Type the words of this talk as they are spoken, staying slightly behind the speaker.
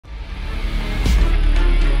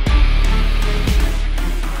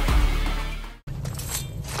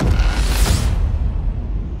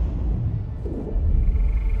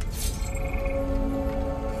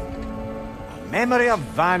Memory of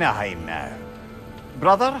Vanaheim now.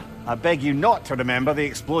 Brother, I beg you not to remember the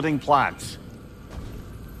exploding plants.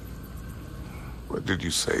 What did you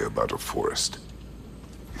say about a forest?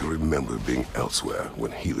 You remember being elsewhere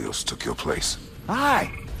when Helios took your place.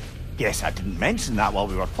 Aye. Guess I didn't mention that while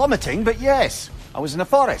we were plummeting, but yes. I was in a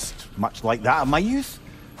forest, much like that of my youth.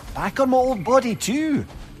 Back on my old body, too.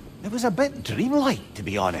 It was a bit dreamlike, to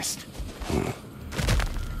be honest.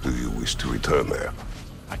 Do you wish to return there?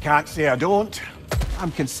 I can't say I don't.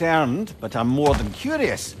 I'm concerned, but I'm more than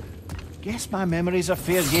curious. Guess my memories are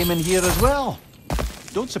fair game in here as well.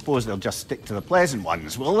 Don't suppose they'll just stick to the pleasant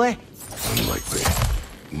ones, will they? Unlikely.